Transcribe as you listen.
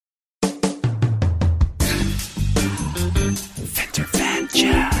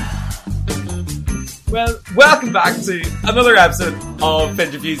Well, welcome back to another episode of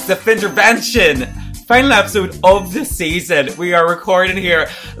Finterviews, the Fintervention. Final episode of the season. We are recording here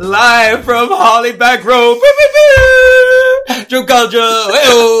live from Hollyback Road. Joe Culture.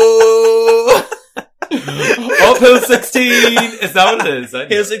 Up Hill 16. Is that what it is?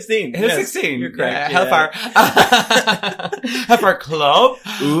 Hill 16. Hill Yes. 16. You're correct. Hellfire. Hellfire Club.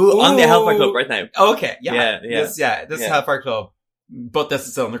 Ooh, on the Hellfire Club right now. Okay. Yeah. This is Hellfire Club. But this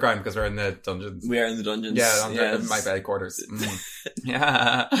is still underground because we're in the dungeons. We are in the dungeons. Yeah, yes. in my bed quarters.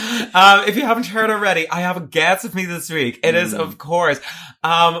 Yeah. If you haven't heard already, I have a guest with me this week. It is, of course,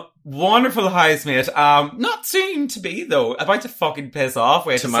 wonderful housemate. Not soon to be, though. About to fucking piss off.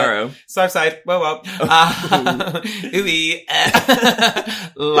 Wait, tomorrow. Southside. Well. Ooh-wee.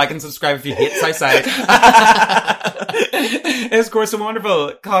 Like and subscribe if you hate Southside. It's, of course, a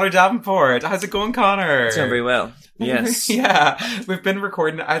wonderful Connor Davenport. How's it going, Connor? It's going very well. Yes. Yeah. We've been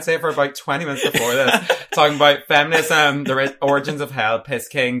recording, I'd say, for about 20 minutes before this, talking about feminism, the origins of hell, piss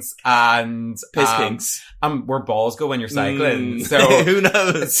kinks, and... Piss kinks. Where balls go when you're cycling. So who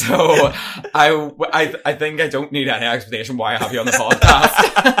knows? So I think I don't need any explanation why I have you on the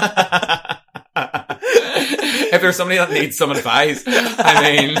podcast. If there's somebody that needs some advice, I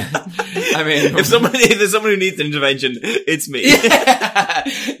mean, if there's someone who needs an intervention, it's me.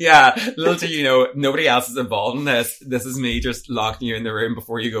 Yeah. Little do you know, nobody else is involved in this. This is me just locking you in the room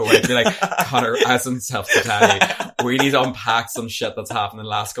before you go away to be like, Connor, I have some stuff to tell you. We need to unpack some shit that's happened in the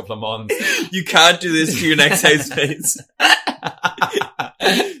last couple of months. You can't do this to your next housemates.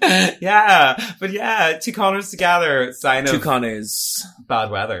 Yeah, but yeah, two Connors together, sign of Two Connors.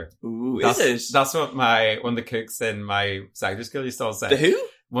 Bad weather. Ooh, That's is it? That's what one of the cooks in my secondary school used to all say. The who?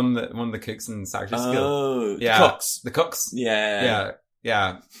 One of the cooks in secondary school. Oh, Yeah. the cooks. The cooks. Yeah.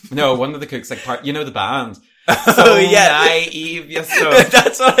 Yeah. No, one of the cooks, like the band. Oh, yeah. Naive, yes, so.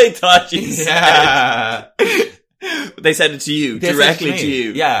 That's what I thought you said. Yeah. They said it to you, They said it directly me. to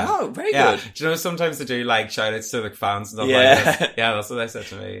you. Yeah. Oh, very Yeah. good. Do you know, sometimes they do like shout outs to the fans and stuff Yeah. like this. Yeah, that's what they said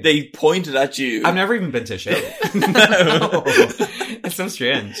to me. They pointed at you. I've never even been to a show. No. It's so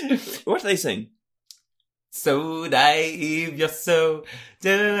strange. What do they sing? So naive, you're so... I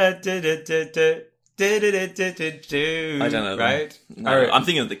I don't know them. Right? No, Or- I'm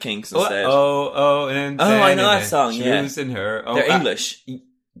thinking of the Kinks instead. And I know that song, yeah. Choosing her. Oh, They're English.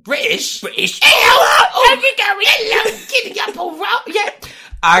 British. Yeah.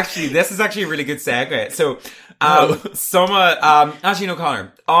 Actually, this is actually a really good segue. So, actually, no,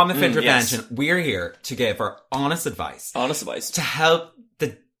 Connor, on the Fintervention, yes. we're here to give our honest advice Honest advice. to help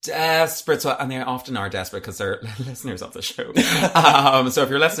the desperate, and they often are desperate because they're listeners of the show. So if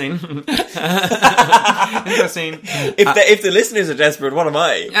you're listening, interesting. If the listeners are desperate, what am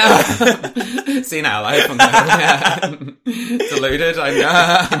I? See now, deluded. I'm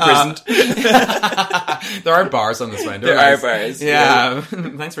Imprisoned. There are bars on this window. There are bars. Yeah.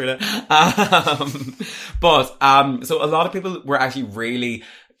 Thanks, Rita. So a lot of people were actually really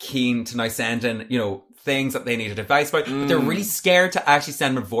keen to now send in, things that they needed advice about, but they're really scared to actually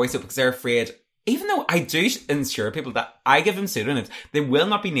send them a voice out because they're afraid, even though I do ensure people that I give them pseudonyms, they will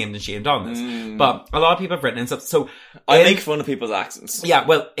not be named and shamed on this. But a lot of people have written in stuff. So I make fun of people's accents. yeah,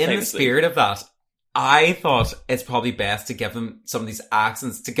 well, in Famously. the spirit of that, I thought it's probably best to give them some of these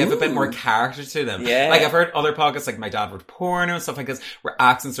accents to give a bit more character to them. Yeah. Like I've heard other podcasts, like My Dad Wrote Porno and stuff like this, where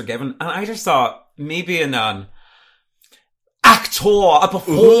accents are given, and I just thought maybe an actor, a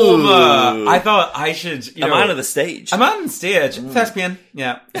performer. Ooh. I thought I should, A man of the stage. a man on stage, thespian.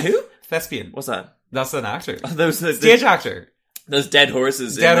 Yeah, Who? thespian. What's that? That's an actor, Those stage actor. Those dead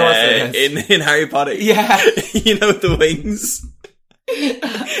horses. Dead horses. in Harry Potter. Yeah. You know, with the wings.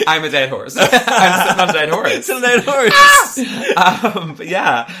 I'm a dead horse. I'm sitting on a dead horse. It's a dead horse. But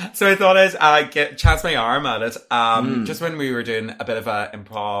yeah, so I thought I'd chance my arm at it. Just when we were doing a bit of a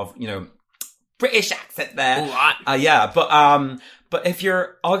improv, British accent there. Yeah, but if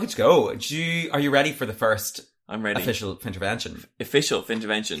you're all good to go, are you ready for the first I'm ready. official intervention? Official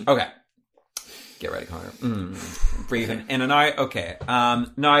intervention. Okay. Get ready, Connor. Breathing in and out. Okay.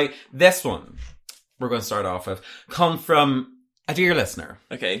 Now this one we're going to start off with come from a dear listener.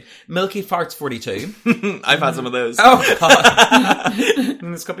 Okay. Milky Farts 42. I've had some of those. Oh, God.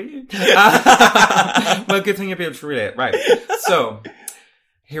 This could be you. Well, good thing you'll be able to read it. Right. So,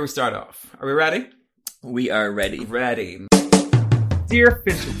 here we start off. Are we ready? We are ready. Ready. Dear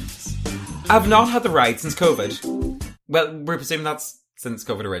Finterviews, I've not had the ride since COVID. Well, we're presuming that's since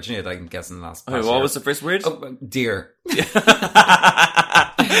COVID originated, I guess, in the last Okay, past what year. was the first word? Oh, dear. Want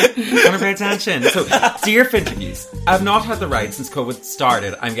to pay attention. So, dear Finterviews, I've not had the ride since COVID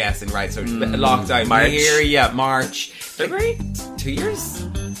started, I'm guessing, right? So, lockdown. March. Here, yeah, March. February? 2 years?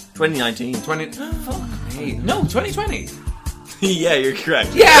 2019. 20... Fuck me. No, 2020. Yeah, you're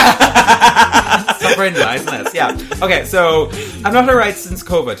correct. Yeah! Stop isn't it? Yeah. Okay, so I'm not alright since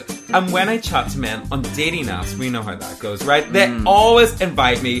COVID. And when I chat to men on dating apps, we know how that goes, right? They always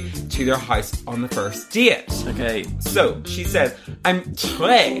invite me to their house on the first date. Okay. So, she says, I'm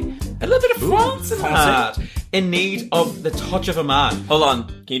très, a little bit of France in that, in need of the touch of a man. Hold on.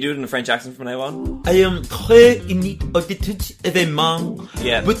 Can you do it in a French accent from now on? I am très in need of the touch of a man.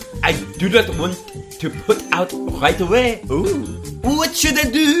 Yeah. But I do not want to put out right away. Ooh. What should I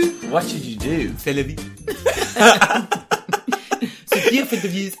do? What should you do? C'est la vie. So, dear friend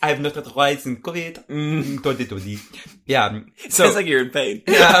of yours, I have not had rights in COVID. Toddy. Yeah. So, Sounds like you're in pain.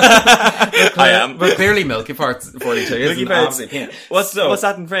 yeah. I am. But clearly Milky Farts 42 Milky isn't Farts. obviously penis. What's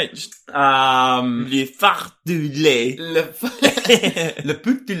that in French? Le phare du lait. Le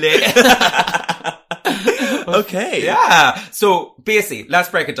put du lait. Okay. Yeah. So basically, let's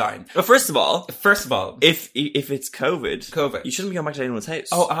break it down. Well, first of all, if it's COVID, you shouldn't be going back to anyone's house.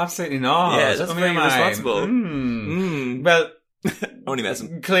 oh, absolutely not. Yeah, that's very irresponsible. Well, Only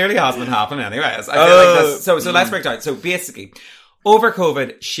messing. clearly has been happening anyways. I feel like that's, so let's break it down. So basically, over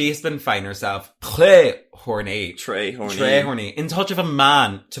COVID, she's been finding herself très horny. Très horny. In touch of a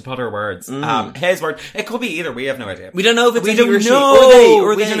man, to put her words. His word. It could be either. We have no idea. We don't know if it's We a he don't or she. know.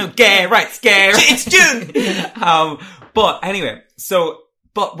 Or We they. don't know. Gay, right? Scare. It's June. But anyway,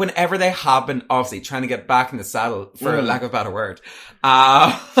 but whenever they have been obviously trying to get back in the saddle, for lack of a better word,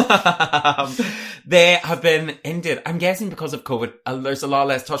 they have been ended. I'm guessing because of COVID, there's a lot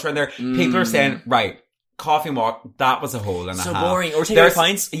less touch around there. People are saying, right, coffee and walk, that was a hole and a So half. boring. Or take your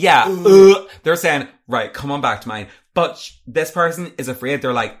pints. Yeah. They're saying, right, come on back to mine. But this person is afraid.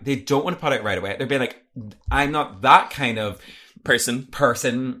 They're like, they don't want to put it right away. They're being like, I'm not that kind of Person.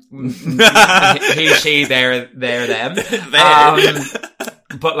 he, she, them.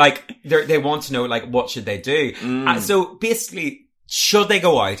 But like, they want to know, like, what should they do? So basically, should they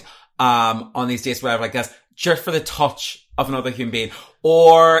go out, on these dates, whatever, like this, just for the touch of another human being?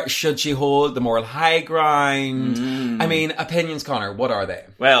 Or should she hold the moral high ground? I mean, opinions, Connor, what are they?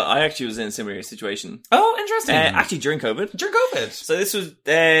 Well, I actually was in a similar situation. Oh, interesting. Actually, during COVID. So this was,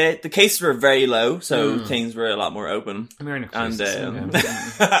 the cases were very low, so things were a lot more open. And,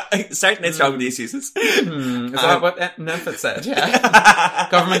 starting out strong with the excuses. Is that what Netflix said? Yeah.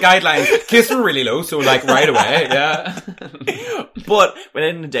 Government guidelines. Cases were really low, so like right away, yeah. But when I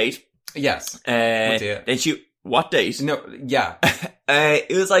had a date. Yes. Then what date? No, yeah.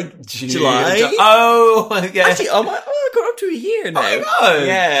 It was like July. Oh, yeah. Actually, I'm going up to a year now. Oh my God.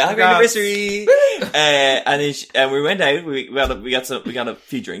 Yeah, happy anniversary. And then we went out. We got a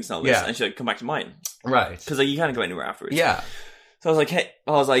few drinks and all this. Yeah. And she like, come back to mine. Right. Because like, you can't go anywhere afterwards. Yeah. So I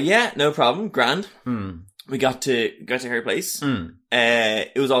was like, yeah, no problem, grand. We got to her place.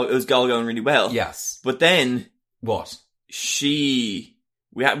 It was all going really well. Yes. But then What? we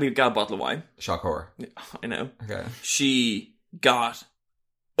got a bottle of wine. Shock horror. I know. Okay. She got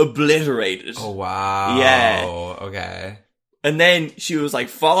obliterated. Oh, wow. Yeah. Okay. And then she was like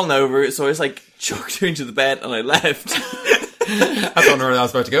falling over, so I just like chucked her into the bed and I left. I don't know where I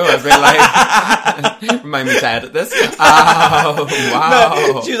was about to go. I was being like, remind me to edit this. Oh, wow.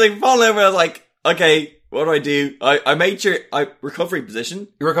 No, she was like falling over. I was like, okay, what do? I made sure recovery position.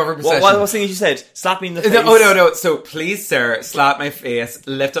 Recovery position. What was the thing she said? Slap me in the face. Oh, no. So, please, sir, slap my face,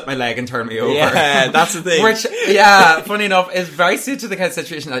 lift up my leg and turn me over. Yeah, that's the thing. Which, yeah, funny enough, is very suited to the kind of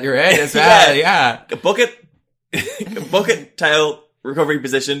situation that you're in as well, yeah. A bucket, towel, recovery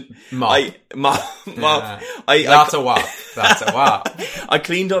position. Mop. Mop. That's a wop. I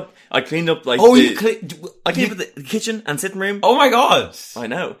cleaned up like I cleaned up the kitchen and sitting room. Oh my God. I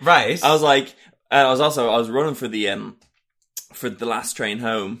know. Right. I was like, I was running for the last train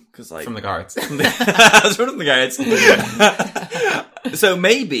home because like from the guards. I was running the guards. So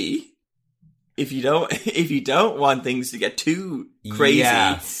maybe if you don't want things to get too crazy,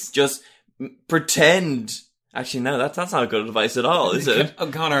 yes. just pretend. Actually, no, that's not good advice at all, is it? Oh,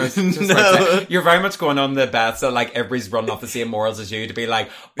 Connor, No. You're very much going on the bet that like everybody's running off the same morals as you to be like,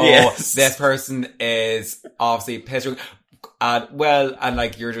 oh, Yes. this person is obviously pissed. And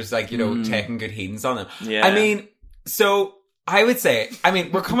like you're just like, taking good heedings on them. Yeah. I mean, so I would say,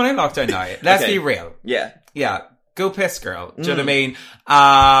 we're coming out of lockdown now. Let's Okay. be real. Yeah. Yeah. Go piss, girl. Do you know what I mean?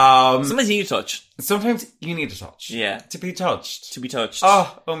 Sometimes you need a touch. Sometimes you need a touch. Yeah. To be touched. To be touched.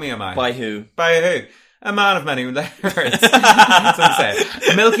 Oh me am I. By who? By who? A man of many words. That's what I'm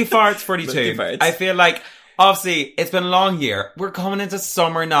saying. Milky Farts 42. Milky Farts. I feel like, obviously, it's been a long year. We're coming into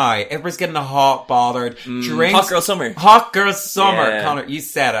summer now. Everybody's getting a hot, bothered. Drinks. Hot girl summer. Hot girl summer. Yeah. Connor, you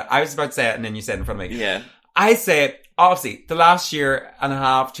said it. I was about to say it and then you said it in front of me. Yeah. I say, obviously, the last year and a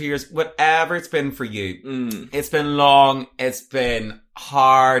half, 2 years, whatever it's been for you, it's been long, it's been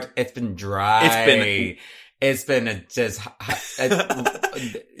hard, it's been dry. It's been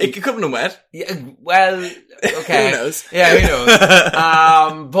it could come in wet. Yeah, well, okay. Who knows? Yeah, who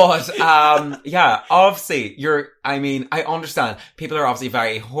knows? Yeah, obviously, I understand. People are obviously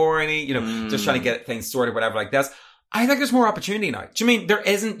very horny, just trying to get things sorted, whatever like this. I think there's more opportunity now. Do you mean there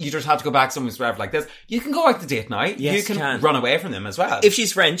isn't, you just have to go back somewhere whatever like this? You can go out to date night. Yes, you can run away from them as well. If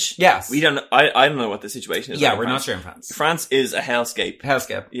she's French. Yes. I don't know what the situation is. Yeah, like we're not sure in France. France is a hellscape.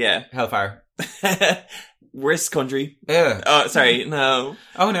 Hellscape. Yeah. Hellfire. Worst country. Yeah. Oh, sorry. No.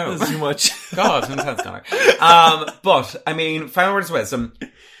 Oh, no. That's too much. God, intense, Connor. But, I mean, final words of wisdom.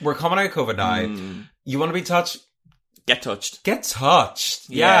 We're coming out of COVID now. You want to be touched? Get touched. Get touched.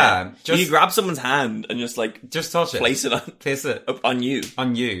 Yeah. You grab someone's hand and just touch it. Place it up on you.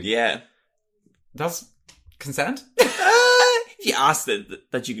 On you. Yeah. That's consent? If you ask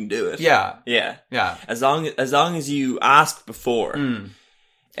that you can do it. Yeah. Yeah. Yeah. As long as you ask before.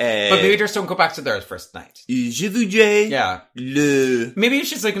 But maybe just don't go back to their first night. Je voudrais. Yeah. Maybe it's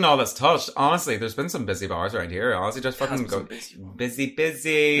just like all this touch. Honestly, there's been some busy bars around here. Honestly, just fucking go. Busy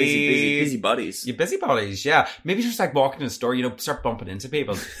buddies. You busy bodies, yeah. Maybe just like walking in the store, start bumping into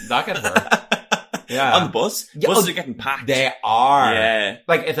people. That could work. Yeah. On the bus? Buses are getting packed. They are. Yeah.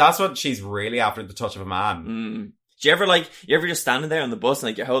 Like, if that's what she's really after, the touch of a man. Do you ever just standing there on the bus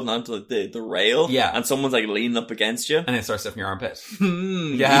and you're holding on to the rail? Yeah. And someone's leaning up against you? And it starts sniffing your armpit.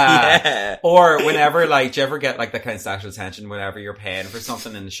 Yeah. Or whenever, do you ever get that kind of sexual attention whenever you're paying for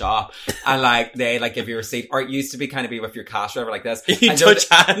something in the shop and they give you a receipt, or it used to be kind of be with your cash driver like this. You touch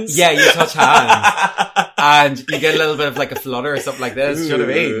hands? Yeah, you touch hands. And you get a little bit of a flutter or something like this. Do you know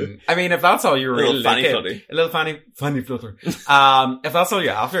what I mean? I mean, if that's all you're really fanny flutter. A little fanny flutter. If that's all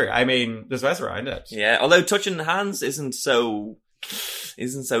you're after, I mean, there's ways around it. Yeah, although touching hands isn't so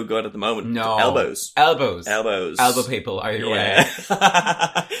good at the moment. No. Elbows. Elbow people are your way.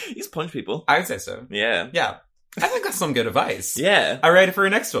 You just punch people. I would say so. Yeah. Yeah. I think that's some good advice. Yeah. Are you ready for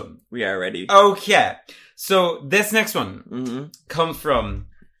your next one? We are ready. Okay. So this next one comes from...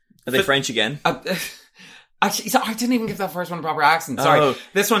 Are they French again? Actually, I didn't even give that first one a proper accent. Sorry. Oh.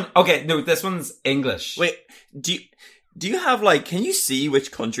 This one... Okay, no, this one's English. Wait, do you have can you see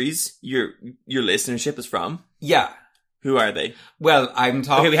which countries your listenership is from? Yeah. Who are they? Well, I'm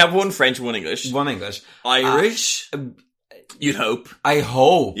talking... Okay, we have one French, one English. One English. Irish? You'd hope. I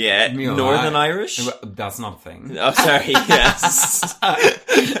hope. Yeah. Northern Irish? That's not a thing. Oh, sorry. Yes.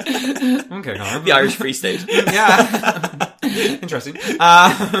 Okay, Connor. The Irish Free State. Yeah. Interesting.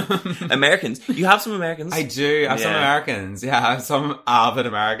 Americans. You have some Americans? I do. I have some Americans. Yeah, I have some avid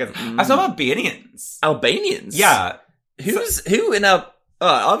Americans. I have some Albanians. Albanians? Yeah. Who in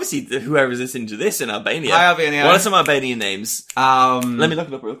obviously whoever's listening to this in Albania. Hi, Albania. What are some Albanian names? Let me look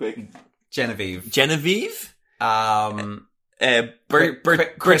it up real quick. Genevieve.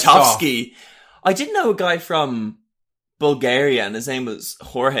 Bertovsky. I didn't know a guy from Bulgaria and his name was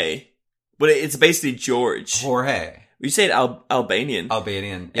Jorge. But it's basically George. Jorge. You say it Albanian.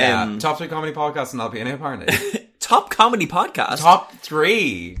 Albanian. Yeah. Top 3 comedy podcasts in Albania, apparently. Top comedy podcast? Top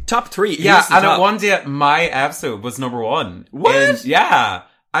 3. Top 3. Yeah, and at one day, my episode was number 1. What? Yeah.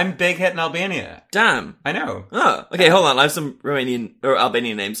 I'm big hit in Albania. Damn. I know. Oh, okay, hold on. I have some Romanian or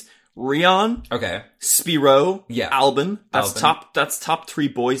Albanian names. Rion. Okay. Spiro. Yeah. Albin. That's top 3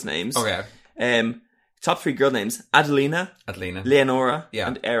 boys' names. Okay. Top 3 girl names. Adelina. Leonora. Yeah.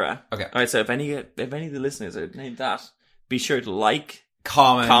 And Era. Okay. Alright, so if any of the listeners are named that, be sure to like,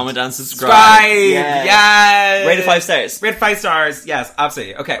 comment and subscribe. Yes. Rate it 5 stars. Rate 5 stars. Yes,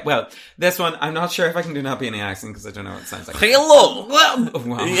 absolutely. Okay, well, this one, I'm not sure if I can do an Albanian accent because I don't know what it sounds like. Hello. Oh,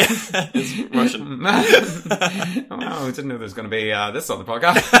 wow. Yeah. It's Russian. Oh, wow, I didn't know there was going to be this on the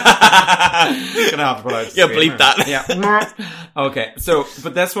podcast. Gonna have to put out. Yeah, bleep that. Yeah. Okay, so,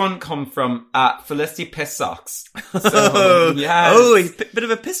 but this one come from Felicity Piss Socks. So, yes. Oh, he's a bit of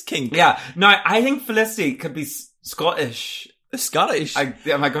a piss king. Yeah. Now, I think Felicity could be Scottish. Scottish? Am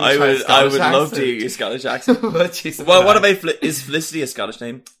I going to try a Scottish I would accent? love to hear your Scottish accent. Well, what about is Felicity a Scottish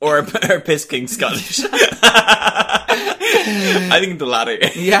name? Or her piss king Scottish? I think the latter.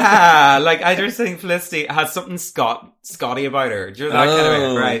 Yeah, I just think Felicity has something Scotty about her. Do you know that kind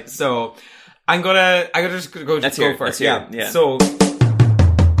of way? Right. So I gotta just go first. Yeah. So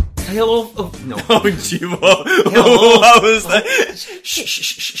hello. Oh no. Oh, Jivo. Hello. What was that?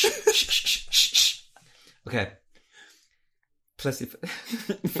 Shh. Okay.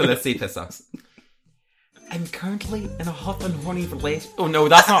 Felicity Piss Socks. I'm currently in a hot and horny relation. Oh no,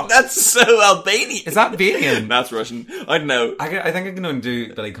 that's not. That's so Albanian. Is that Albanian? That's Russian. I don't know. I think I can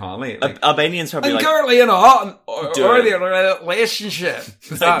do Billy Connolly. Like, Albanian's probably I'm like... currently in a hot and horny relationship.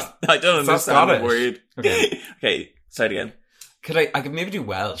 I don't understand the word. Okay. Okay, say it again. I could maybe do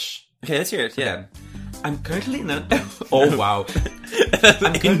Welsh. Okay, let's hear it. Yeah. Okay. I'm currently in a... Oh, wow.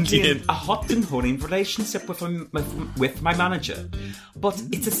 I'm currently in a hot and horny relationship with my manager. But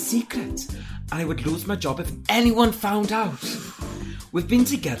it's a secret. I would lose my job if anyone found out. We've been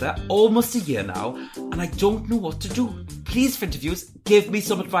together almost a year now, and I don't know what to do. Please, for interviews, give me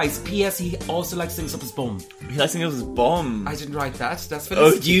some advice. P.S. He also likes things up his bum. He likes things up his bum. I didn't write that. That's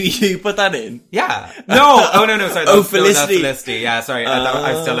Felicity. Felicity. You put that in? Yeah. No. Oh, no, sorry. Oh, Felicity. No, that's Felicity. Yeah, sorry.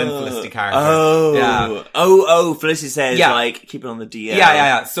 I'm still in Felicity character. Oh. Yeah. Oh, Felicity says, like, keep it on the DL.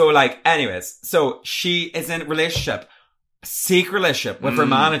 Yeah. So, like, anyways. So, she is in a relationship, secret relationship with her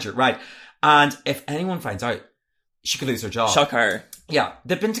manager, right? And if anyone finds out, she could lose her job. Shock her. Yeah.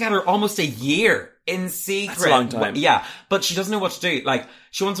 They've been together almost a year in secret. That's a long time. Yeah. But she doesn't know what to do. Like,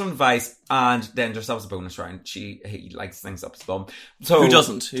 she wants some advice, and then just as a bonus round, he likes things up his bum. So Who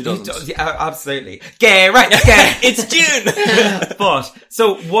doesn't? Yeah, absolutely. Gay, right, gay. It's June! But,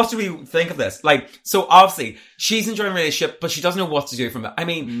 so what do we think of this? Like, so obviously, she's enjoying a relationship, but she doesn't know what to do from it. I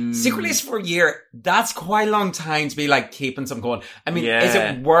mean, secret relationship for a year, that's quite a long time to be, like, keeping something going. I mean, is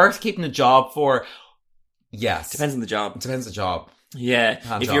it worth keeping a job for? Yes. Depends on the job. It depends on the job. Yeah,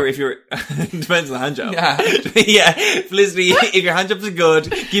 hand if job. you're depends on the hand job. Yeah. Yeah, Felicity, if your hand jobs are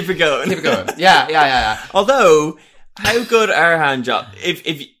good, keep it going. Keep it going. Yeah. Although, how good are hand jobs?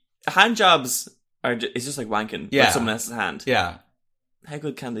 If hand jobs are, it's just like wanking with someone else's hand. Yeah. How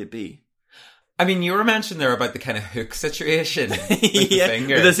good can they be? I mean, you were mentioning there about the kind of hook situation with the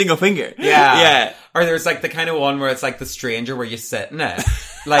finger. With a single finger. Yeah. Or there's like the kind of one where it's like the stranger where you sit in it,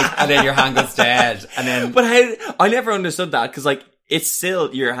 like, and then your hand goes dead, and then. But how? I never understood that because like. It's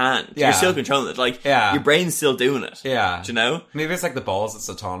still your hand. Yeah. You're still controlling it. Like, your brain's still doing it. Yeah. Do you know? Maybe it's like the balls, it's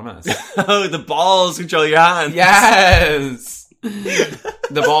autonomous. Oh, the balls control your hands. Yes!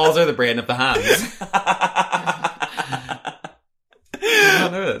 The balls are the brain of the hands. I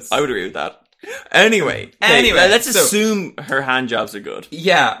don't know this. I would agree with that. Anyway, let's assume her hand jobs are good.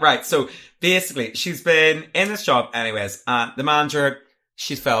 Yeah, right. So, basically, she's been in this job anyways, and the manager...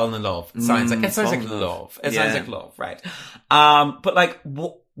 She's fallen in love. It sounds like love. It sounds like love, right? But like,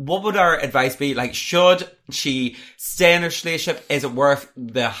 what would our advice be? Like, should she stay in her relationship? Is it worth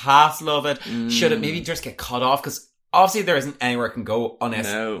the hassle of it? Should it maybe just get cut off? Because obviously there isn't anywhere it can go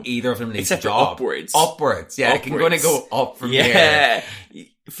unless either of them leaves a job. Upwards. Yeah, it can only go up from here. Yeah.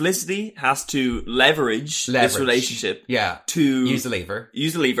 Felicity has to leverage this relationship. Yeah. To use the lever.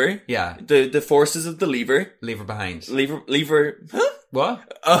 Yeah. The forces of the lever. Lever behind. Lever. Huh?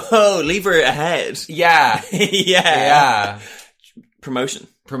 What? Oh, lever ahead. Yeah. Yeah. Promotion.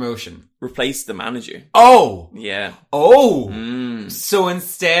 Replace the manager. Oh. Yeah. Oh. So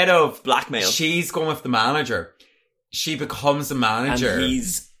instead of blackmail, she's going with the manager. She becomes the manager. And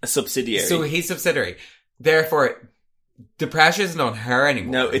he's a subsidiary. So he's subsidiary. Therefore, the pressure isn't on her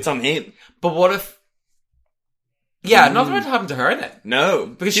anymore. No, it's on him. But what if... Yeah, nothing would happen to her then. No.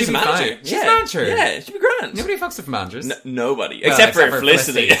 Because she's a manager. She's a manager. Yeah, she'd be grand. Nobody fucks with managers. Nobody. Well, except for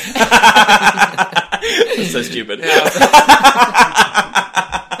Felicity. So stupid. That's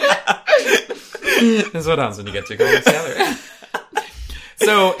what happens when you get two comments together.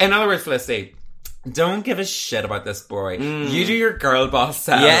 So, in other words, Felicity... Don't give a shit about this boy. You do your girl boss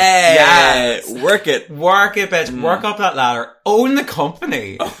self. Yeah. Work it, bitch. Work up that ladder. Own the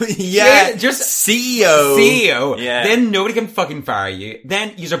company. Oh, yeah. Just CEO. Yeah. Then nobody can fucking fire you.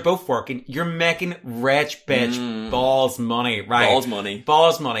 Then you're both working. You're making rich bitch balls money, right? Balls money.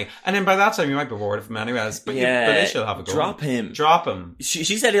 And then by that time you might be bored of him anyways. But but she'll have a go. Drop him.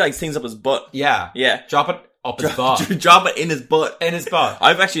 She said he likes things up his butt. Yeah. Drop it. Up his butt. Drop it in his butt.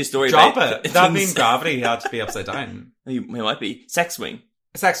 I've actually a story about it. That means gravity had to be upside down. He might be. Sex swing.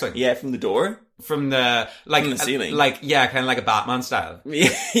 Yeah, from the door. From the ceiling. Kind of like a Batman style.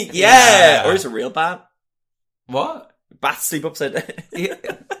 Yeah. Or is it a real bat? What? Bats sleep upside down.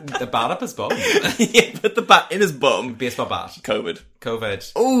 The bat up his bum. Yeah, put the bat in his bum. Baseball bat.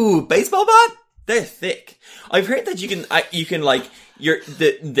 COVID. Ooh, baseball bat? They're thick. I've heard that you can like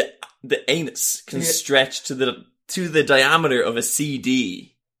the anus can stretch to the diameter of a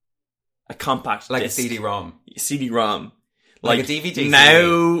CD, a compact like disc. a CD-ROM, like a DVD.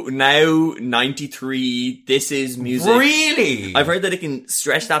 Now 93. This is music. Really? I've heard that it can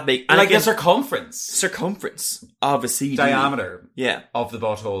stretch that big, and like the circumference of a CD diameter. Yeah, of the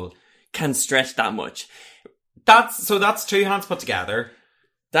butthole can stretch that much. That's two hands put together.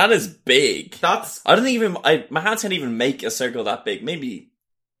 That is big. That's I don't think even my hands can't even make a circle that big. Maybe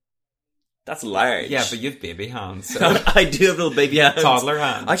that's large. yeah, but you have baby hands, so I do have little baby hands. toddler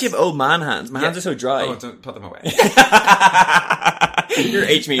hands. I actually have old man hands. My hands are so dry. Oh, don't put them away. You're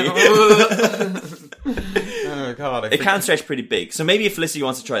H me. Oh god, It can stretch pretty big. So maybe if Felicity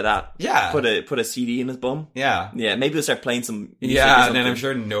wants to try that, Yeah. put a CD in his bum. yeah. Yeah, maybe they'll start playing some music or Yeah, and something. then I'm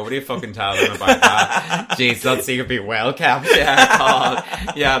sure nobody fucking tell them about that. Jeez, that secret be well kept. Yeah, God.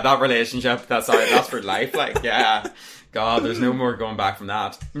 Yeah, that relationship, that's for life. Like, yeah. God, there's no more going back from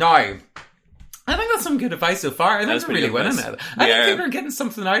that. No, I think that's some good advice so far. I think was we're pretty really good winning advice. it. I Yeah. think people are getting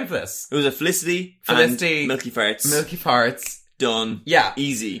something out of this. It was a Felicity Felicity, and Milky Farts. Milky farts. Done. Yeah.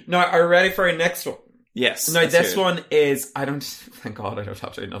 Easy. Now, are you ready for our next one? Yes. Now, let's this hear it. one is, thank God I don't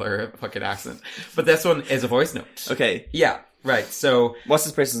have to do another fucking accent. But this one is a voice note. Okay. Yeah, right. So, What's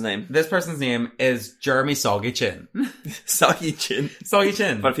this person's name? this person's name is Jeremy Soggy Chin. Soggy Chin. Soggy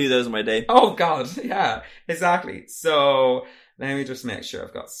Chin. Got a few of those in my day. Oh God, yeah, exactly. So let me just make sure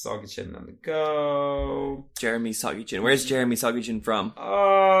I've got Soggy Chin on the go. Jeremy Soggy Chin. Where's Jeremy Soggy Chin from?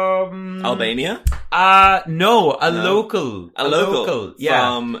 Albania? No, a local. A local. Yeah.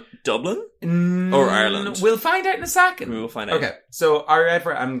 From Dublin? Or Ireland? We'll find out in a second. We will find out. Okay, so are you ready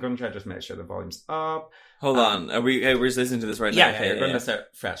for it? I'm going to try to just make sure the volume's up. Hold on. We're just listening to this right Yeah, now. you're going to start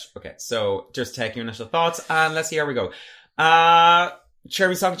fresh. Okay, so just take your initial thoughts and let's see how we go.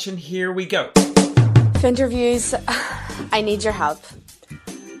 Jeremy Soggy Chin, here we go. For interviews, I need your help.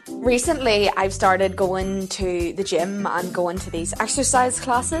 Recently, I've started going to the gym and going to these exercise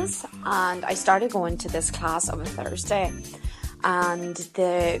classes, and I started going to this class on a Thursday. And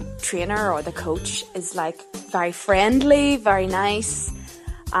the trainer or the coach is like very friendly, very nice.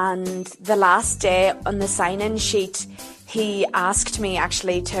 And the last day on the sign-in sheet, he asked me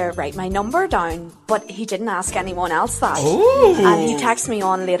actually to write my number down, but he didn't ask anyone else that. Ooh. And he texted me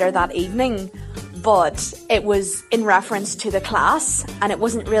on later that evening, but it was in reference to the class and it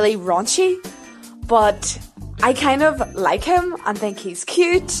wasn't really raunchy, but I kind of like him and think he's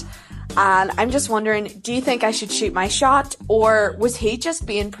cute. And I'm just wondering, do you think I should shoot my shot, or was he just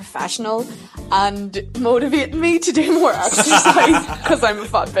being professional and motivating me to do more exercise because I'm a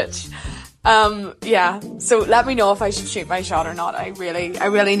fat bitch? Yeah, so let me know if I should shoot my shot or not. I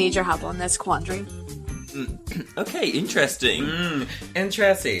really need your help on this quandary. Okay, interesting.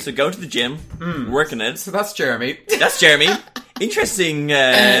 Interesting. So go to the gym, working it. So that's Jeremy. That's Jeremy. Interesting.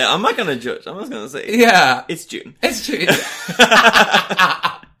 I'm not going to judge. I'm just going to say. Yeah. It's June. It's true.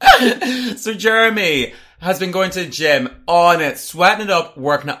 So Jeremy has been going to the gym on it, sweating it up,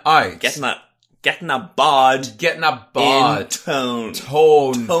 working it out. Getting that bod. Getting a bod. In tone.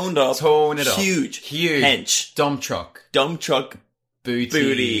 Toned up. Tone it up. Huge. Hench. Dump truck. Dump truck.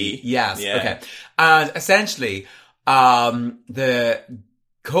 Booty. Yes. Yeah. Okay. And essentially, the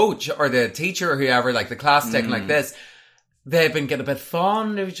coach or the teacher or whoever, like the class taking like this, they've been getting a bit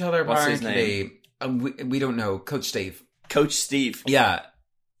fond of each other. What's his apparently. name? And we don't know. Coach Steve. Coach Steve. Yeah.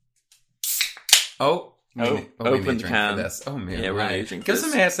 Oh. Open we may drink can. for this. Oh man. Yeah, we're right. gonna drink Give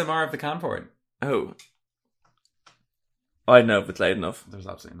this. some ASMR of the can for it. Oh. I don't know if it's loud enough. There's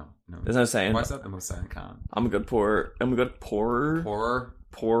absolutely no. There's no saying. Why is that the most silent can? I'm a good pourer. Poorer.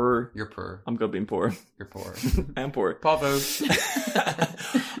 Pourer. You're poor. I'm good being poor. You're poor. I'm poor. Pavo.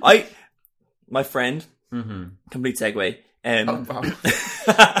 My friend, complete segue. Oh, wow.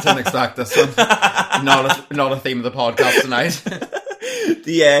 Didn't expect this one. Not a theme of the podcast tonight.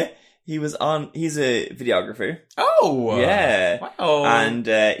 He's a videographer. Oh! Yeah. Wow. And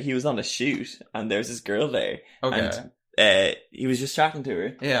he was on a shoot, and there was this girl there. Okay. And he was just chatting to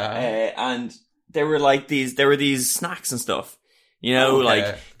her. Yeah. And there were these snacks and stuff. You know, Okay.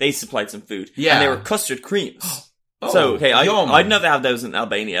 like, they supplied some food. Yeah. And they were custard creams. Oh, So, okay, I yum. don't know if they have those in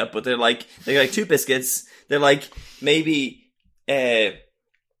Albania, but they're like 2 biscuits. They're like maybe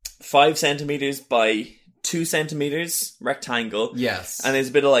 5 centimeters by 2 centimeters rectangle. Yes. And there's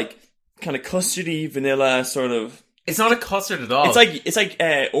a bit of like kind of custardy vanilla sort of. It's not a custard at all. It's like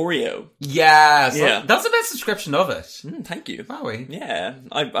Oreo. Yes. Yeah. That's the best description of it. Thank you. Wowie. Yeah,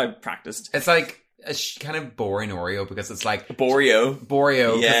 I practiced. It's like a kind of boring Oreo because it's like Boreo.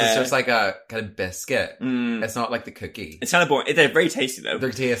 Boreo because Yeah. it's just like a kind of biscuit. It's not like the cookie. It's kind of boring. They're very tasty though.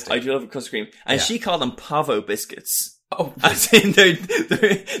 They're tasty. I do love custard cream. And Yeah. she called them pavo biscuits. Oh, As in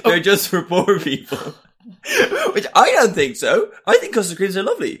they're just for poor people. Which I don't think so. I think custard creams are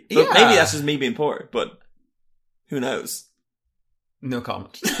lovely. But Yeah. maybe that's just me being poor, but who knows? no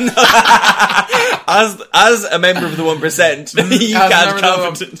comment. As a member of the 1%, you As can't a member of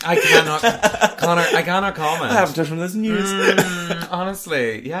comment. the- I cannot, Connor. I cannot comment. I haven't touched on this news.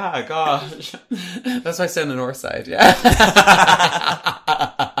 Honestly, yeah, gosh. That's why I stay on the north side, yeah.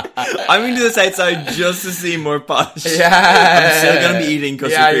 I'm going to the south side just to see more posh. Yeah. I'm still going to be eating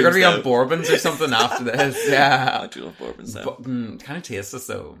custard Yeah, you're creams, going to be on though. Bourbons or something after this. Yeah. I do love bourbons, though. But, kind of tasteless,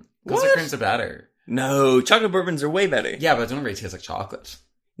 though. What? Custard creams are better. No, chocolate bourbons are way better. Yeah, but it don't really taste like chocolate.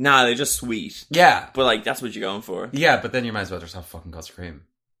 Nah, they're just sweet. Yeah. But, like, that's what you're going for. Yeah, but then you might as well just have fucking custard cream.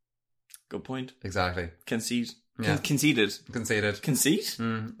 Good point. Exactly. Concede. Yeah. Conceded. Conceded. Conceit?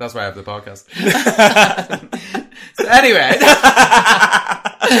 That's why I have the podcast. So anyway.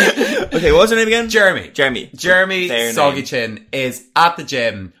 Okay, what was her name again? Jeremy. Jeremy Fair Soggy name. Chin is at the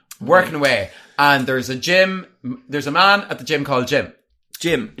gym, working away. And there's a man at the gym called Jim.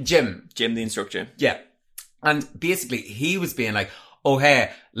 Jim Jim, the instructor. yeah. And basically he was being like, oh hey,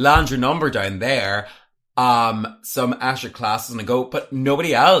 land your number down there. Some extra classes on the go, but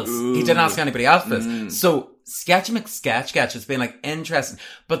nobody else. Ooh. He didn't ask anybody else for this. So Sketchy McSketch has been like interesting.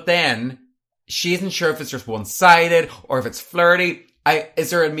 But then she isn't sure if it's just one-sided or if it's flirty. Is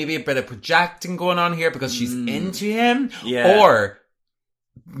there maybe a bit of projecting going on here because she's into him? Yeah. Or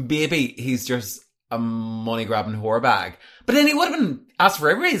maybe he's just a money-grabbing whore bag. But then he would have been asked for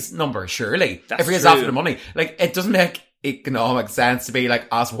everybody's number, surely. That's if he was true. after the money. Like, it doesn't make economic sense to be like,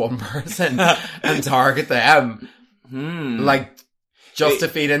 ask one person and target them. Like, just to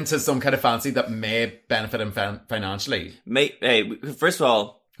feed into some kind of fancy that may benefit him financially. Mate, hey, first of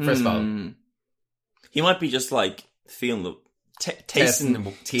all, he might be just like feeling the tasting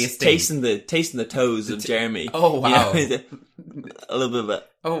the toes of Jeremy. Oh, wow. You know, a little bit of it.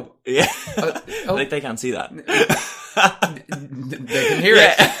 Oh, Yeah, oh. like they can't see that. they can hear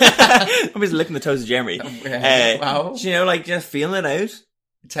it. I'm just licking the toes of Jeremy. Wow. You know, like just feeling it out.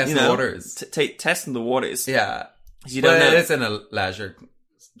 Test You the know, waters. testing the waters. Yeah. You don't But know. it is in a leisure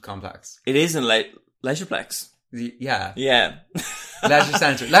complex. It is in Leisureplex. Yeah. Yeah. Leisure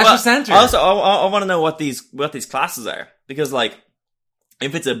centre. Well, Centre. Also, I want to know what these classes are, because like,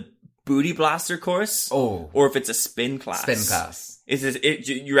 if it's a booty blaster course, Oh. or if it's a spin class. Spin class. Is it?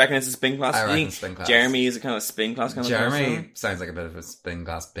 You reckon it's a spin class? I You reckon think spin class. Jeremy is a kind of spin class kind of person? Jeremy sounds like a bit of a spin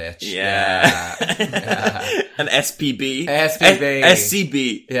class bitch. Yeah. Yeah. An SPB. SPB.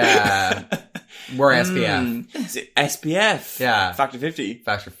 SCB. Yeah. We're SPF. Is it SPF. Yeah. Factor 50.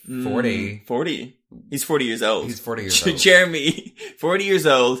 Factor 40. 40. He's 40 years old. He's 40 years old. Jeremy, 40 years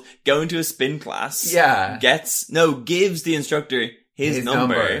old, going to a spin class. Yeah. Gives the instructor his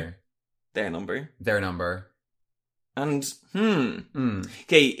number. Their number. Their number. And,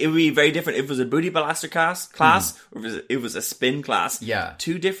 okay, it would be very different if it was a booty blaster class, or if it was a spin class. Yeah.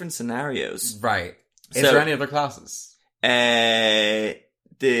 Two different scenarios. Right. Is So- there any other classes?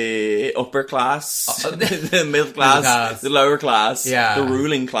 The upper class, the middle class, class. the lower class, Yeah. the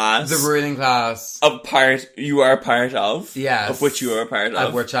ruling class, The ruling class. you are part of, Yes. of which you are part Of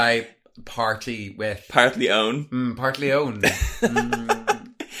of, which I partly with. partly own. Partly own.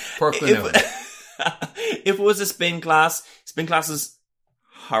 Portland own. If it was a spin class is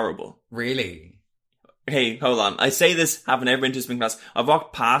horrible. Really? Hey, hold on. I say this having never been to a spin class. I've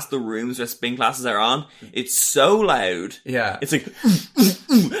walked past the rooms where spin classes are on. It's so loud. Yeah. It's like,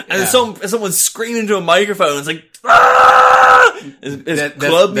 and someone's screaming into a microphone. It's like, ah! There's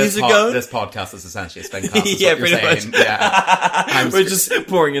club music going. This podcast is essentially a spin class. Is Yeah, what you're pretty saying. much. Yeah. We're just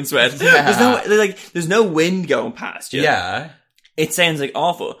pouring in sweat. Yeah. There's no wind going past you. Yeah. It sounds like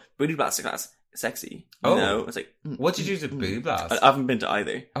awful. Booty blaster class, sexy. Oh. No, it's like, What did you do to booty blast? I haven't been to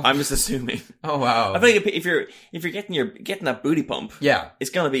either. I'm just assuming. Oh wow. I think if you're getting that booty pump, Yeah.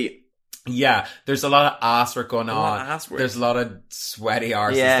 it's gonna be Yeah. There's a lot of ass work going on. lot of ass work. There's a lot of sweaty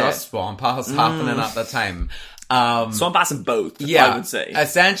arses. Yeah. There's swamp ass happening at the time. so I'm passing both. Yeah. I would say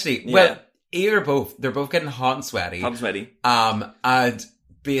Essentially. Yeah. Well, either or both. They're both getting hot and sweaty. I'm sweaty. And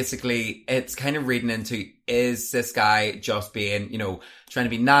basically it's kind of reading into, is this guy just being, trying to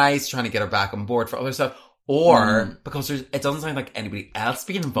be nice, trying to get her back on board for other stuff, or because it doesn't sound like anybody else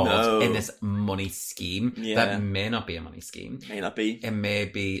being involved in this money scheme that may not be a money scheme. May not be. It may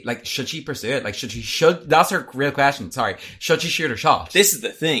be, like, should she pursue it? Like, that's her real question, sorry. Should she shoot her shot? This is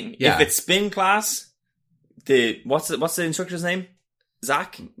the thing. Yeah. If it's spin class, what's the instructor's name?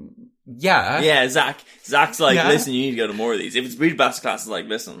 Zach? Yeah. Yeah, Zach. Zach's like, Yeah. listen, you need to go to more of these. If it's booty blaster class, it's like,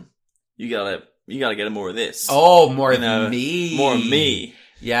 listen, you gotta get more of this. Oh, more know, than me. More of me.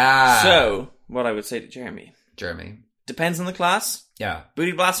 Yeah. So, what I would say to Jeremy, Jeremy. depends on the class. Yeah.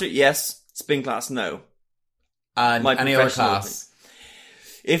 Booty blaster, yes. Spin class, no. And My any other professional class.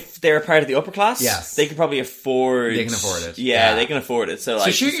 If they're a part of the upper class, Yes. they can probably afford. They can afford it. Yeah, Yeah. they can afford it. So, So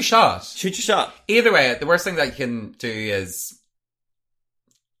like, shoot your shot. shoot your shot. Either way, the worst thing that you can do is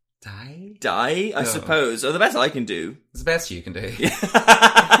die. Die, I No. suppose. Or the best I can do. It's the best you can do.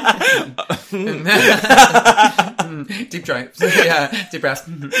 Deep dry. Yeah, deep breath.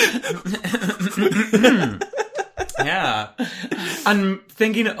 Yeah. I'm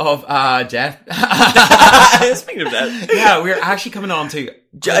thinking of death. Speaking of that, Yeah, we're actually coming on to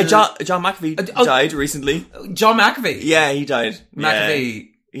John McAfee died recently. John McAfee. Yeah, he died. McAfee. Yeah.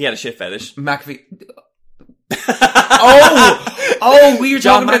 He had a shit fetish. McAfee. We were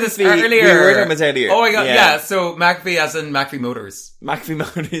John talking about this McAfee, earlier. we were talking about this earlier. Oh my god, Yeah. yeah. So McAfee as in McAfee Motors. McAfee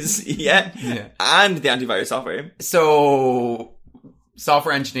Motors, yeah. Yeah. And the antivirus software. So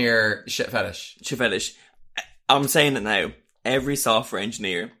software engineer shit fetish. Shit fetish. I'm saying it now. Every software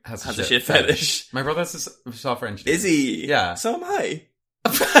engineer has a shit fetish. My brother's a software engineer. Is he? Yeah. So am I.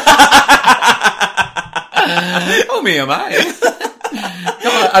 Oh, me, am I?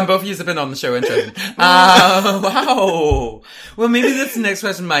 Come on, and both of you have been on the show, interesting. Wow. Well, maybe this next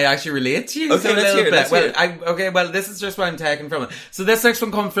question might actually relate to you. Okay, let's hear it, let's hear it. Well, this is just what I'm taking from it. So this next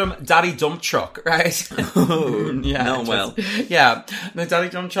one comes from Daddy Dump Truck, right? Oh, Yeah, no, well. Yeah. No, Daddy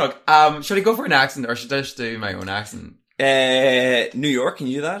Dump Truck. Should I go for an accent or should I just do my own accent? New York, can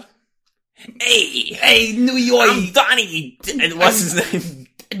you do that? Hey, New York. I'm Donnie. What's his name?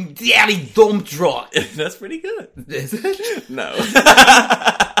 Daddy Dump Truck. That's pretty good. Is it? No.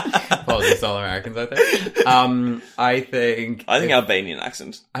 Apologies to all Americans out there. I think Albanian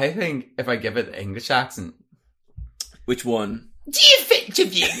accent. I think if I give it the English accent, Which one? do you think to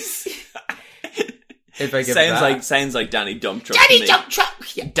views? If I give it that. Sounds like Danny Dump Truck. Daddy to me. Dump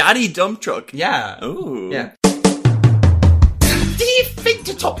Truck. Yeah. Daddy Dump Truck. Yeah. Ooh. Yeah. Do you think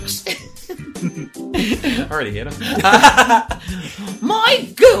to talks? Already hit him. My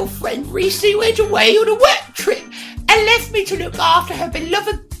girlfriend recently went away on a work trip and left me to look after her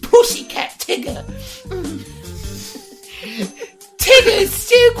beloved pussycat Tigger. Tigger is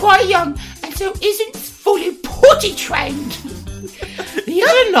still quite young and so isn't fully potty trained. The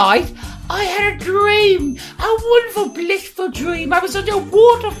other night, I had a dream, a wonderful, blissful dream. I was under a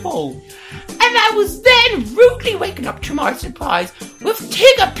waterfall. And I was then rudely waken up to my surprise with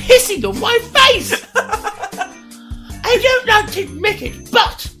Tigger pissing on my face. I don't like to admit it,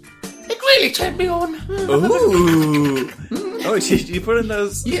 but it really turned me on. Ooh. Oh, did you put in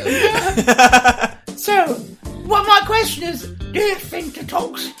those? Yeah. So, well, my question is, do you think to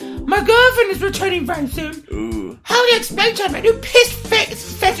talks? My girlfriend is returning very soon. Ooh. How do you explain to her my new piss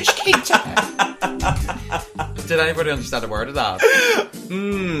fetish kink to her? Did anybody understand a word of that?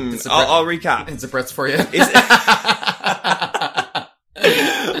 I'll recap. It's a Brits for you.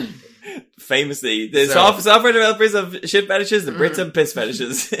 Famously, the software developers of shit fetishes, the Brits have piss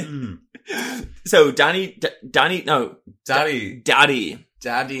fetishes. So, Daddy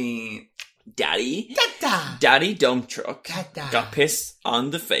Dump Truck Dada. got pissed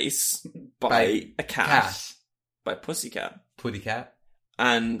on the face by a cat. By Pussycat. Putty cat.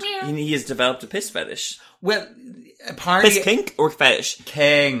 And he has developed a piss fetish. Well, apparently... Piss kink or fetish?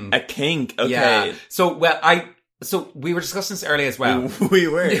 King. A kink, okay. Yeah. So we were discussing this earlier as well. We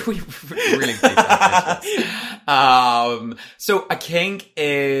were. We really deep so a kink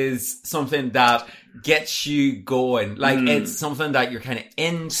is something that gets you going. Like, it's something that you're kind of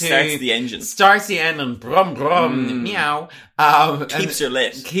into. Starts the engine. Starts the engine. Brum, brum, meow. Keeps her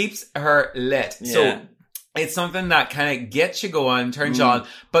lit. Keeps her lit. Yeah. So it's something that kind of gets you going, turns you on,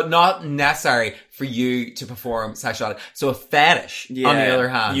 but not necessary for you to perform sexuality. So a fetish, on the other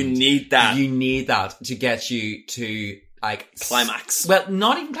hand. You need that. You need that to get you to, like... Climax. Well,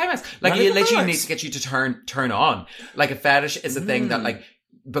 not even climax. Like, Not it even literally climax. needs to get you to turn on. Like, a fetish is a thing that, like,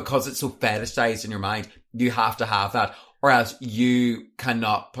 because it's so fetishized in your mind, you have to have that. Or else you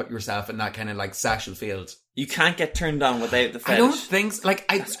cannot put yourself in that kind of, like, sexual field. You can't get turned on without the fetish. I don't think so. Like,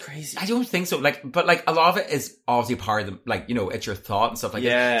 That's crazy. I don't think so. Like, but like a lot of it is obviously part of the, like, you know, it's your thought and stuff like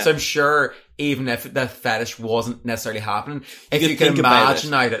Yeah. that. So I'm sure even if the fetish wasn't necessarily happening, if you could can think about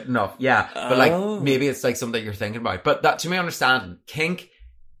imagine it enough, yeah. But Oh. like, maybe it's like something that you're thinking about. But that, to my understanding, kink.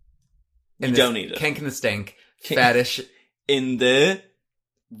 You don't need it. Kink in the stink. Kink. Fetish. In the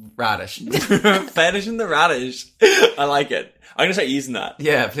Radish. fetish in the radish. I like it. I'm gonna start using that.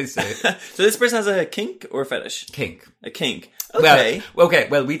 Yeah, please do. So this person has a kink or a fetish? Kink. A kink. Okay.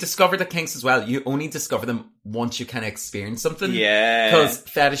 Well, we discovered the kinks as well. You only discover them once you kind of experience something. Yeah. Because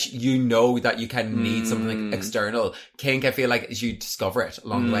fetish, you know that you kind of need something external. Kink, I feel like, is you discover it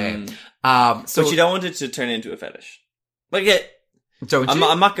along the way. So But you don't want it to turn into a fetish. Like it. don't you?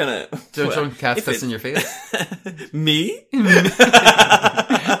 I'm not gonna. Don't cats if piss in your face. Me?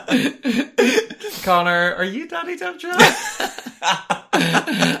 Connor, are you Daddy Dump Truck?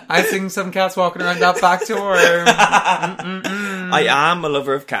 I seen some cats walking around that back door. I am a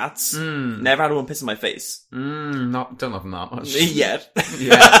lover of cats. Never had one piss in my face. Don't love them that much. Yet.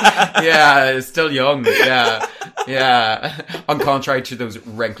 Yeah, it's still young. Yeah. Yeah. On contrary to those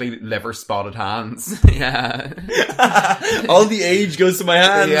wrinkly liver spotted hands. Yeah. All the age goes to my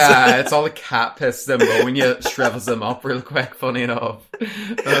hands. Yeah, it's all the cat piss them, but when you shrivels them up real quick, funny enough.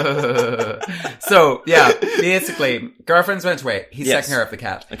 So, yeah, basically, girlfriends went away. He's Yes. taking care of the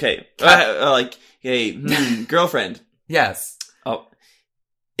cat. Okay. Girlfriend. Yes. Oh,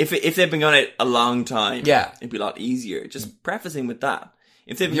 if they've been going out a long time, Yeah. it'd be a lot easier. Just prefacing with that.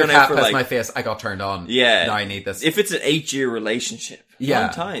 If they've been Your going out cat for pissed like, my face, I got turned on. yeah, Now I need this. If it's an 8-year relationship, Yeah. long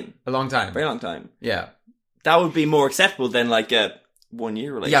time, A long time. very long time, Yeah. that would be more acceptable than like a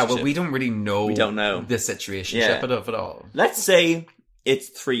 1-year relationship. Yeah, well, we don't really know. We don't know. the situation Yeah. of it all. Let's say it's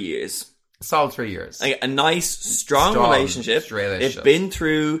 3 years. Solid 3 years. Like a nice, strong relationship. They've been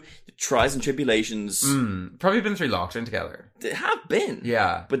through the trials and tribulations. Probably been through lockdown together. They have been.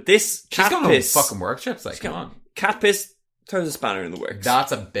 Yeah. But this She's cat going on piss, fucking work trips, like, come on. cat piss throws a spanner in the works.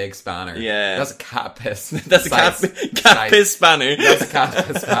 That's a big spanner. Yeah. That's a cat piss. That's a cat Size. piss spanner. That's a cat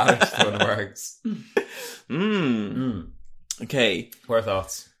piss spanner. That's when it works. Okay. What are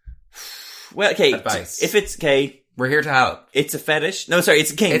thoughts? Well, okay. Advice. If it's okay, We're here to help. it's a fetish. No, sorry,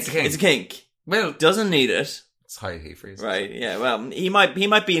 it's a kink. It's a kink. It's a kink. Well, Doesn't need it. it's how he freezes. Right. Yeah. Well, he might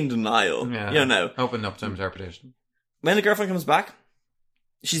be in denial. Yeah. You don't know. Open up to interpretation. When the girlfriend comes back,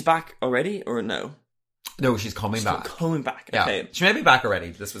 she's back already or no? No, she's coming She's back. coming back. Yeah. Okay. She may be back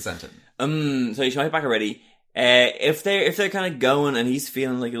already. This was sent in. So she might be back already. If they're kind of going and he's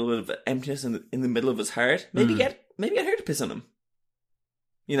feeling like a little bit of emptiness in the middle of his heart, maybe get her to piss on him.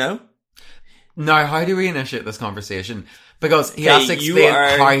 You know? Now, how do we initiate this conversation? Because he Okay, has to you explain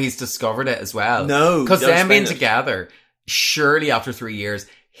are- how he's discovered it as well. No, because don't them being explain it. together, surely after 3 years,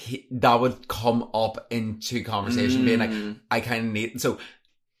 that would come up into conversation, being like, I kind of need. So,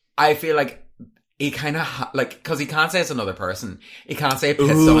 I feel like he kind of because he can't say it's another person. He can't say piss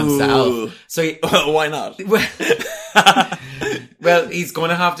on himself. So he, Why not? well, he's going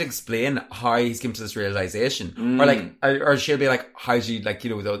to have to explain how he's come to this realization, or she'll be like, "How'd you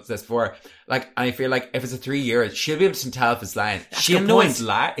this before?" Like, and I feel like if it's a 3 years, she'll be able to tell if it's lying. She'll good know point. it's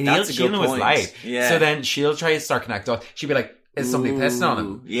lie. That's a She'll good know it's point. lie. Yeah. So then she'll try to start connecting. She'll be like, "Is somebody pissing on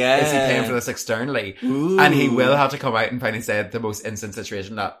him? Yeah. Is he paying for this externally?" And he will have to come out and finally say the most instant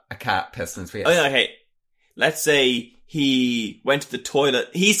situation that a cat pissed in his face. Oh, yeah, okay. Let's say he went to the toilet.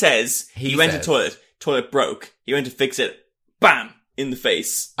 He says he went to the toilet. Toilet broke. He went to fix it. Bam! In the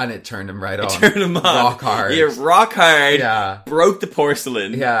face. And it turned him right on. Turn him on. Rock hard. Yeah, rock hard. Yeah. Broke the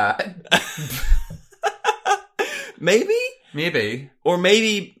porcelain. Yeah. Maybe? Maybe. Or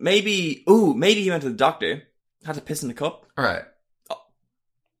maybe he went to the doctor. Had to piss in the cup. Alright.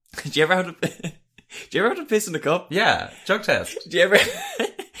 Did you ever have to piss in the cup? Yeah. Drug test. Do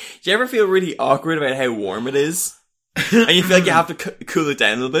you ever feel really awkward about how warm it is? And you feel like you have to cool it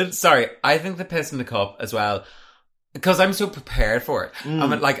down a little bit? Sorry, I think the piss in the cup as well, because I'm so prepared for it.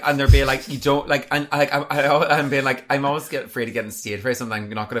 And they're being like, you don't like, and I'm being like, I'm always afraid of getting stage fright, something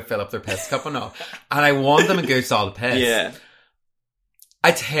you're not going to fill up their piss cup enough. And I want them a good solid piss. Yeah.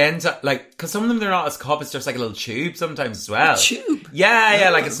 I tend to, like, because some of them, they're not as cup, it's just like a little tube sometimes as well. Tube?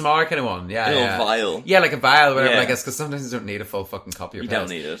 Yeah, like a smaller kind of one. Yeah, A little yeah. vial. Yeah, like a vial, whatever, Yeah. I guess, because sometimes you don't need a full fucking cup of your You piss. don't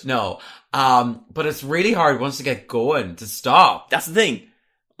need it. No. But it's really hard once you get going to stop. That's the thing.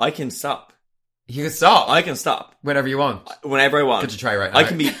 I can stop. You can stop. I can stop. Whenever you want. Whenever I want. Could you try right now? I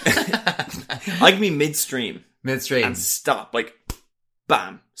can be midstream Midstream. and stop. Like,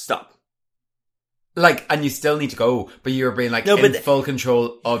 bam, stop. Like, and you still need to go, but you're being like No, in but full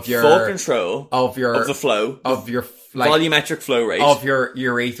control of your Full control of your of the flow. of your like volumetric flow rate. of your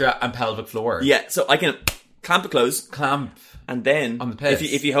urethra and pelvic floor. Yeah, so I can clamp it close, Clamp. and then On the piss.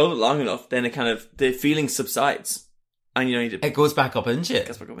 if you hold it long enough, then it kind of the feeling subsides, and you don't need to It goes back up into you.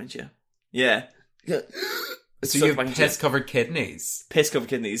 guess back up into you. Yeah. So Suck you have back into piss covered kidneys. piss covered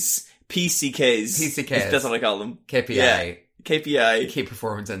kidneys, PCKs. PCKs. That's what I call them. KPI. Yeah. KPI. Key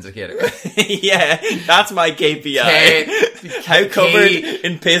performance indicator. Yeah, that's my KPI. How covered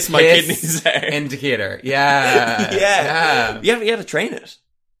in piss my Piss kidneys are. indicator. Yeah. Yeah. You gotta train it.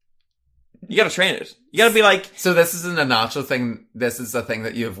 You gotta train it. You gotta be like, So this isn't a natural thing. This is a thing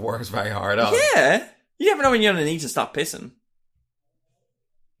that you've worked very hard on. yeah. You never know when you're gonna need to stop pissing.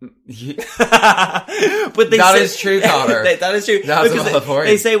 You- But they That say, is true, Connor. that is true. That's Because a valid point.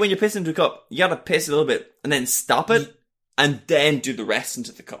 they say when you piss into a cup, you gotta piss a little bit and then stop it and then do the rest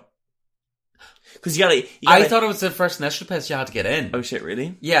into the cup. Because you gotta. I thought it was the first initial piss you had to get in. Oh shit!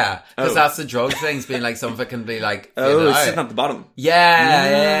 Really? Yeah, because Oh. that's the drug things being like some of it can be like. Oh, faded it's out. sitting at the bottom.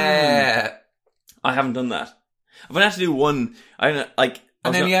 Yeah. I haven't done that. I've only had to do one. I don't know, like.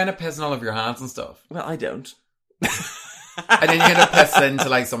 And then you end up pissing all over your hands and stuff. Well, I don't. And then you end up piss into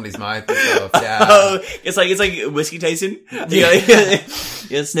like somebody's mouth and stuff. Yeah. Oh, it's like whiskey tasting.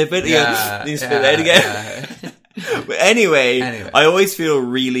 You sniff it, you spit it out again. Yeah. But anyway, I always feel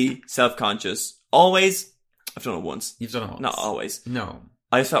really self-conscious. Always. I've done it once. You've done it once. Not always. No.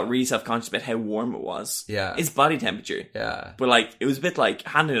 I felt really self-conscious about how warm it was. Yeah. It's body temperature. Yeah. But like, it was a bit like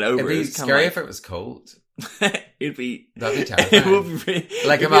handing it over. It'd be It was kinda scary like, if it was cold. it'd be. That'd be It terrifying. would be really,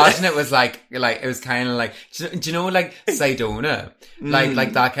 Like, it'd be imagine it was like it was kind of like, do you know, like, Sedona?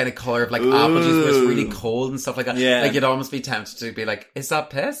 Like that kind of colour of, like, apple juice where it's really cold and stuff like that. Yeah. Like, you'd almost be tempted to be like, is that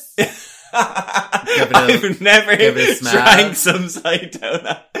piss? I've never give it a smell. drank some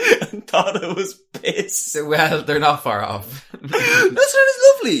Sedona and thought it was piss. Well, they're not far off. That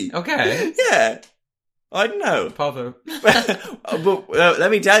sounds lovely. Okay. Yeah. I don't know. Pavo. But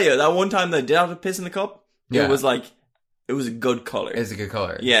let me tell you, that one time that I did have to piss in the cup, Yeah. it was like, it was a good colour. It's a good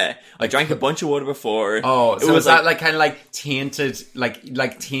colour. Yeah. I drank a bunch of water before. Oh, it so was is that like kind of like tainted,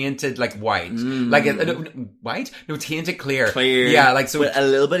 like tainted, like white? Like, white? No, tainted clear. Clear. Yeah, like, so with a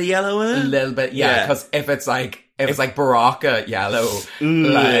little bit of yellow in a it? little bit, yeah, Yeah. because if it's like Baraka yellow,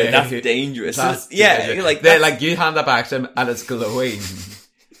 That's dangerous. that's yeah, dangerous. you're like, They, that's- like, you hand that back to him and it's glowing.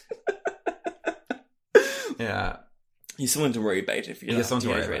 Yeah. you have someone to worry about if you're You not have someone to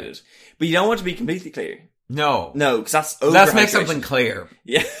worry dehydrated. But you don't want to be completely clear. No. No, because that's Let's make overhydration. something clear.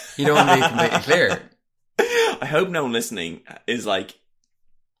 Yeah. You don't want to be completely clear. I hope no one listening is like,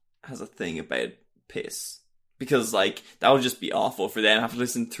 has a thing about piss. Because like, that would just be awful for them to have to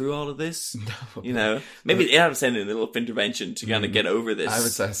listen through all of this. No. You know? Maybe they have to send in a little intervention to kind of get over this. I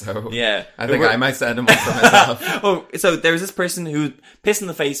would say so. Yeah. I think I might send him one for myself. Oh, so there was this person who pissed in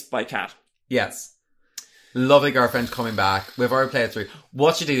the face by a cat. Yes. Lovely girlfriend coming back. We've already played through.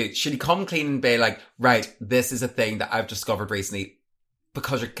 What should he do? Should he come clean and be like, right, this is a thing that I've discovered recently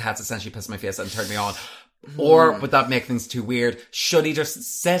because your cat's essentially pissed in my face and turned me on? Or would that make things too weird? Should he just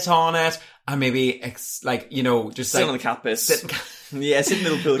sit on it and maybe, just Sit on the cat piss. Yeah, sit in the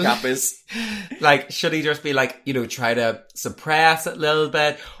little pool of cat piss. like, should he just be like, try to suppress it a little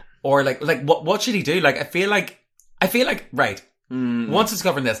bit? Or like, what should he do? Like, I feel like, right, once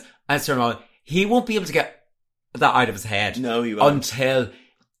discovering this and it's turned on, he won't be able to get that out of his head. No, he won't. Until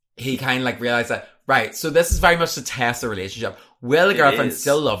he kind of like realize that, right, so this is very much to test the relationship. Will the girlfriend is.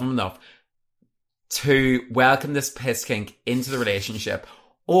 still love him enough to welcome this piss kink into the relationship?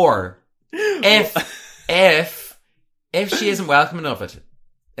 Or if she isn't welcome enough of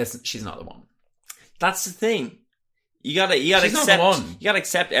it, she's not the one. That's the thing. You gotta She's not the accept. one. You gotta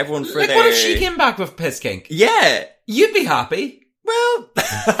accept everyone for Like, their. what if she came back with piss kink? Yeah. You'd be happy. Well.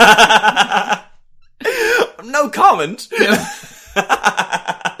 No comment.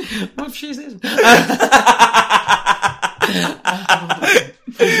 What if she's in?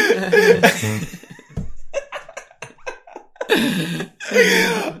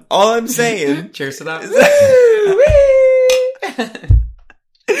 All I'm saying. Cheers to that.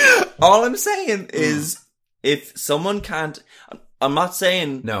 All I'm saying is, if someone can't, I'm not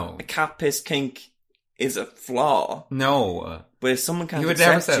saying No. a cat piss kink is a flaw, No. but if someone can't, You would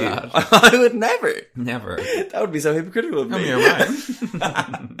never accept say you, that. I would never. Never. That would be so hypocritical of me. You're right.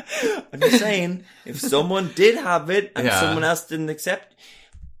 I'm just saying, if someone did have it and Yeah. someone else didn't accept,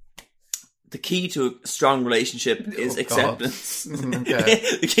 the key to a strong relationship is Oh, God. acceptance.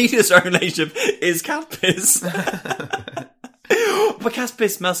 Okay. The key to a strong relationship is cat piss. But cat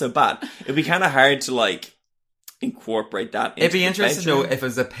piss smells so bad. It'd be kind of hard to like incorporate that into It'd be the interesting to know bedroom. if it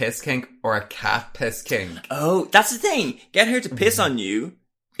was a piss kink or a cat piss kink. Oh, that's the thing. Get her to piss on you.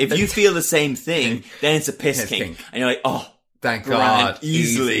 If you feel the same thing, then it's a piss Piss kink. kink. And you're like, oh, Thank grand, God.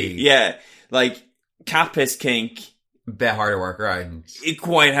 easily. Easy. Yeah. Like, cat piss kink, Bit hard to work around. it's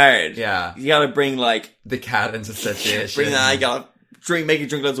quite hard. Yeah. You gotta bring like, The cat into the situation. bring that, you gotta make you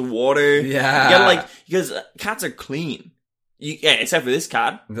drink loads of water. Yeah. You gotta like, because cats are clean. Yeah, except for this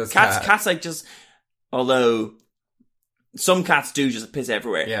cat. This Cats cat. like just, although some cats do just piss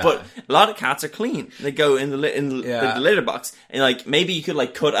everywhere, Yeah. but a lot of cats are clean. They go in the Yeah. the litter box, and like maybe you could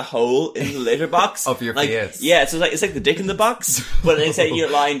like cut a hole in the litter box Of your like, face. Yeah, so it's like the dick in the box, but instead you're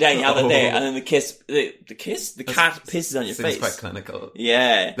lying down, you have it there, Oh. and then the cat pisses on your Seems face. quite clinical.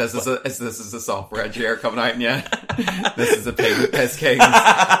 Yeah, This is a software engineer coming out, and yeah, this is a piss king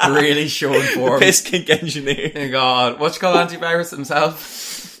really showing form. piss kink engineer. Oh God, what you call antivirus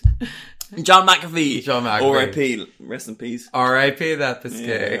himself? John McAfee. John McAfee. R.I.P. Rest in peace. R.I.P. that piss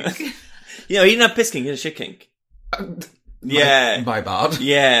Yeah. kink. You know, he didn't have piss kink, he had a shit kink. Yeah. My bad.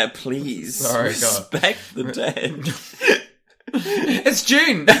 Yeah, please. Sorry, God. Respect the dead. It's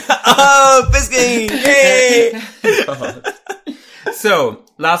June. Oh, piss kink! Yay! So,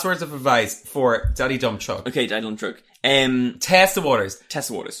 last words of advice for Daddy Dump Truck. Okay, Dylan Truck. Test the waters. Test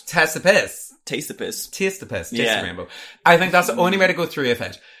the waters. Test the piss. Taste the piss. Taste the piss. Taste Yeah. the rainbow. I think that's the only way to go through with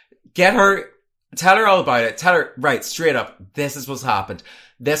it. Get her, tell her all about it. Tell her, right, straight up, this is what's happened.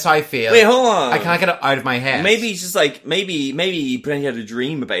 This is how I feel. Wait, hold on. I can't get it out of my head. Maybe it's just like, maybe Brenny had a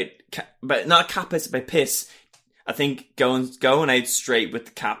dream about not cat piss, about piss. I think going out straight with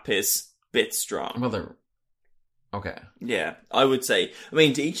the cat piss, bit strong. Well, they're... Okay. Yeah, I would say. I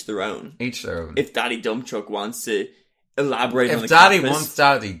mean, to each their own. Each their own. If Daddy Dump Truck wants to elaborate on the If Daddy cat piss- wants,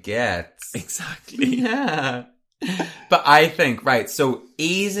 Daddy gets. Exactly. Yeah. But I think, right, so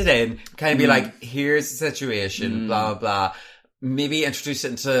ease it in, kind of be like, here's the situation, blah, blah. Maybe introduce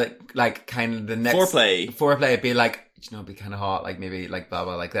it into, like, kind of the next... Foreplay, be like, you know, it'd be kind of hot, like, maybe, like, blah,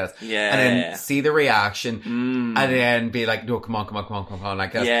 blah, like this. Yeah. And then see the reaction, and then be like, no, come on,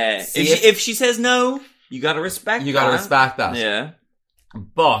 like this. Yeah. See If she says no, you gotta respect you gotta that. respect that. Yeah.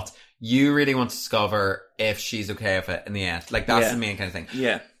 But you really want to discover if she's okay with it in the end. Like, that's Yeah. the main kind of thing.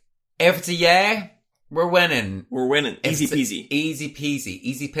 Yeah. If it's a yeah, we're winning. We're winning. Easy If it's peasy. Easy peasy.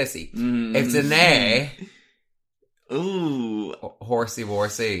 Easy pissy. If it's a nay, Ooh. horsey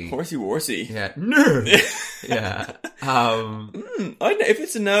worsey. Horsey worsey. Yeah. No. Yeah. I know. If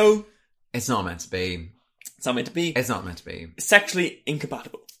it's a no, It's not meant to be. it's not meant to be. It's not meant to be. Sexually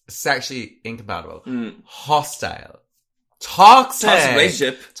incompatible. Sexually incompatible. Hostile. Toxic. Toxic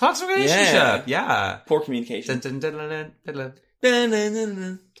relationship. Toxic relationship. Yeah. Poor communication. Dun, dun, dun, dun, dun, dun.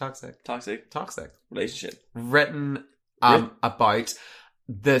 Da-na-na-na. Toxic. Toxic relationship. Written about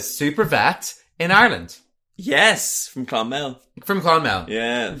the super vet in Ireland. Yes, from Clonmel. From Clonmel.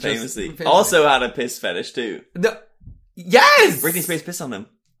 Yeah, famously. famously. Also had a piss fetish too. Yes! Britney Spears pissed on him.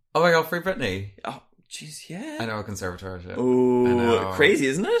 Oh my god, free Britney. Oh, jeez, yeah. I know, a conservatorship. Oh, I know. crazy,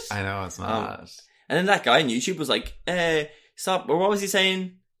 isn't it? I know, it's mad. And then that guy on YouTube was like, stop, or what was he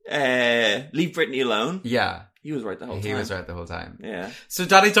saying? Leave Britney alone. Yeah. He was right the whole time. He was right the whole time. Yeah. So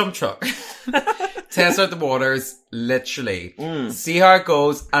Daddy Dump Truck. Test out the waters, literally. See how it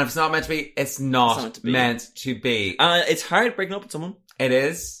goes, and if it's not meant to be, it's not meant to be. It's hard breaking up with someone, It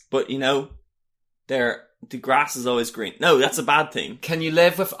is. but you know, the grass is always green. No, that's a bad thing. Can you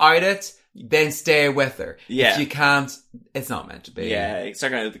live without it? Then stay with her. Yeah. If you can't, it's not meant to be. Yeah,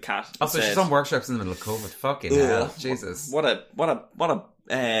 start going out with the cat. Also, instead. she's on workshops in the middle of COVID. Fucking hell. Jesus. What a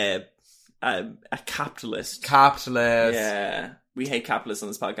capitalist. Capitalist. Yeah. We hate capitalists on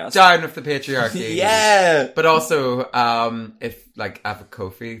this podcast. Down with the patriarchy. Yeah. But also, if, like, I have a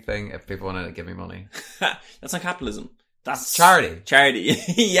Ko-fi thing, if people want to give me money. That's not capitalism. That's Charity. Charity.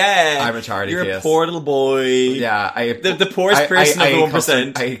 Yeah. I'm a charity You're case. a poor little boy. Yeah. The poorest person of the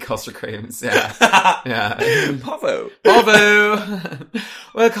 1%. I eat custard creams. Yeah. Yeah. Pavo. Bravo.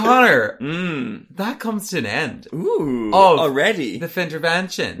 Well, Connor, that comes to an end. Ooh. Of already. The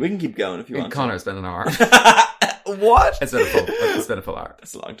Fintervention. We can keep going if you want. Connor, it's been an hour. What? It's been a full hour.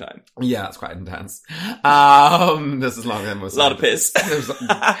 That's a long time. Yeah, it's quite intense. This is longer than most. A lot of piss.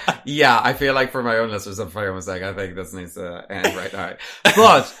 Yeah, I feel like for my own listeners, I'm probably almost like, I think this needs to end right now.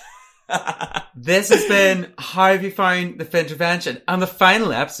 But this has been How Have You Found the Fintervention and the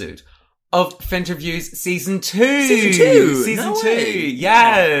final episode of Finterviews Season 2. Season 2.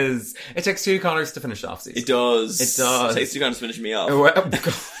 Yes. It takes 2 Connors to finish off season. It does. It does. It takes 2 guns to finish me off.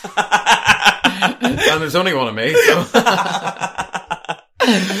 And there's only one of me, so.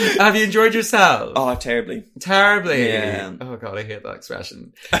 Have you enjoyed yourself? Oh, terribly. Terribly. Yeah. Oh god, I hate that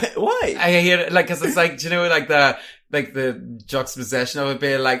expression. Why? I hate it, like, cause it's like, do you know, like the juxtaposition of it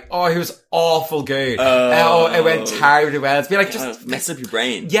being like, oh, he was awful good. Oh, it went terribly well. It's been like, just mess up your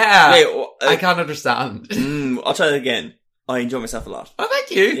brain. Yeah. Wait, I can't understand. I'll try that again. I enjoy myself a lot. Oh,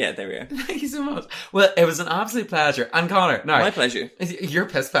 thank you. Yeah, there we are. Thank you so much. Well, it was an absolute pleasure. And Connor, now. My pleasure. Your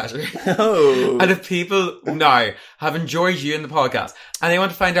piss pleasure. Oh. And if people now have enjoyed you in the podcast and they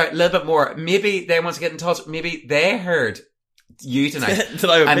want to find out a little bit more, maybe they want to get in touch, maybe they heard you tonight. That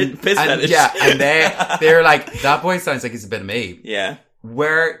I have a piss fetish. Yeah, and they're like, that boy sounds like he's a bit of me. Yeah.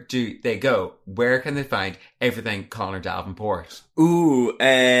 Where do they go? Where can they find everything Connor Davenport? Ooh, You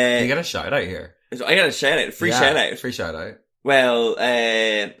get a shout out here. I got a shout out, free shout out. Free shout out. Well,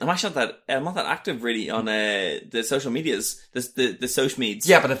 I'm actually not that active really on the social medias, the social medias.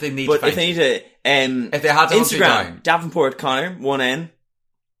 Yeah, but if they need to if they need to, if they had to hunt you Instagram, down. Davenport Connor, one N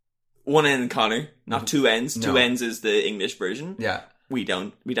in Connor, not 2 N's. No. 2 N's is the English version. Yeah. We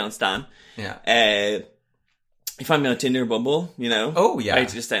don't stan. Yeah. You find me on Tinder, Bumble, you know. Oh yeah. I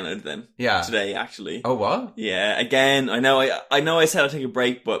just downloaded them. Yeah. Today, actually. Oh what? Yeah. Again, I know I said I'll take a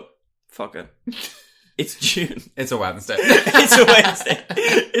break, but fuck it. It's June. It's a Wednesday. It's a Wednesday.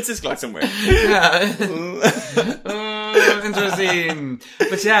 It's 6 o'clock somewhere. Yeah. Interesting.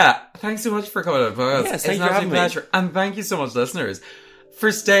 But yeah, thanks so much for coming on. Yes, It's thank an you for absolute having me. pleasure. And thank you so much, listeners,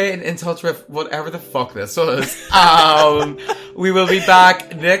 for staying in touch with whatever the fuck this was. We will be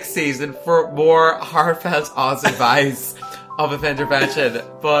back next season for more heartfelt odds advice of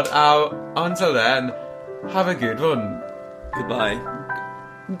Offendervention. But until then, have a good one. Goodbye.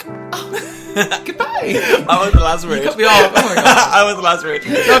 Goodbye. I was the last word. You cut me off. Oh my god. I was the last word.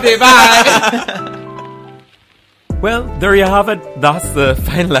 Okay, bye. Well, there you have it. That's the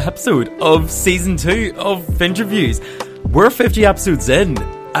final episode of season 2 of Finterviews. We're 50 episodes in.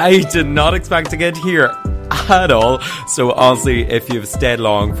 I did not expect to get here at all. So honestly, if you've stayed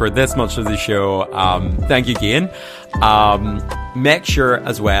long for this much of the show, thank you again. Make sure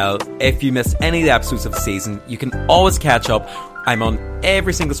as well, if you missed any of the episodes of the season, you can always catch up. I'm on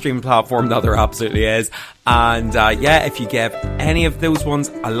every single streaming platform that there absolutely is. And yeah, if you give any of those ones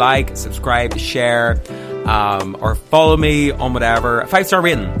a like, subscribe, share, or follow me on whatever, 5-star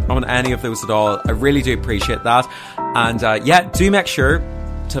rating on any of those at all, I really do appreciate that. And yeah, do make sure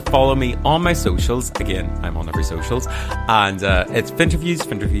to follow me on my socials. Again, I'm on every socials. And it's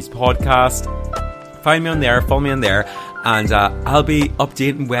Finterviews Podcast. Find me on there, follow me on there. And I'll be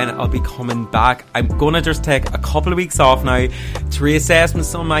updating when I'll be coming back. I'm going to just take a couple of weeks off now to reassess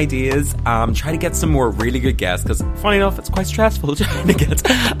some ideas, try to get some more really good guests, because funny enough, it's quite stressful trying to get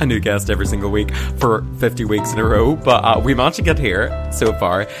a new guest every single week for 50 weeks in a row, but we managed to get here so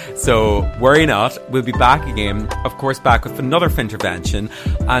far, so worry not, we'll be back again, of course back with another Fintervention,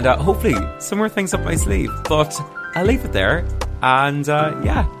 and hopefully some more things up my sleeve, but I'll leave it there, and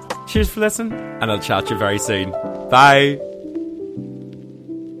yeah, cheers for listening, and I'll chat to you very soon. Bye.